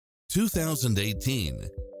2018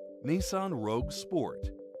 Nissan Rogue Sport.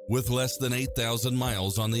 With less than 8,000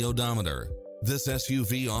 miles on the odometer, this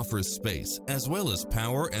SUV offers space as well as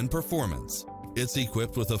power and performance. It's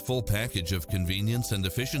equipped with a full package of convenience and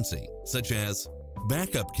efficiency, such as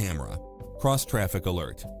backup camera, cross-traffic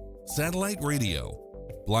alert, satellite radio,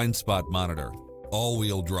 blind spot monitor,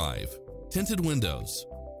 all-wheel drive, tinted windows,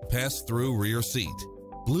 pass-through rear seat,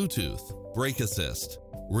 Bluetooth, brake assist,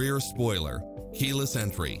 rear spoiler, keyless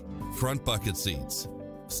entry, front bucket seats,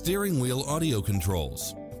 steering wheel audio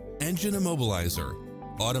controls, engine immobilizer,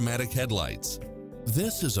 automatic headlights.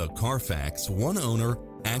 This is a Carfax one-owner,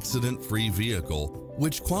 accident-free vehicle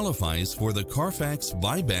which qualifies for the Carfax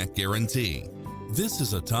buyback guarantee. This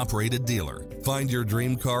is a top-rated dealer. Find your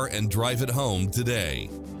dream car and drive it home today.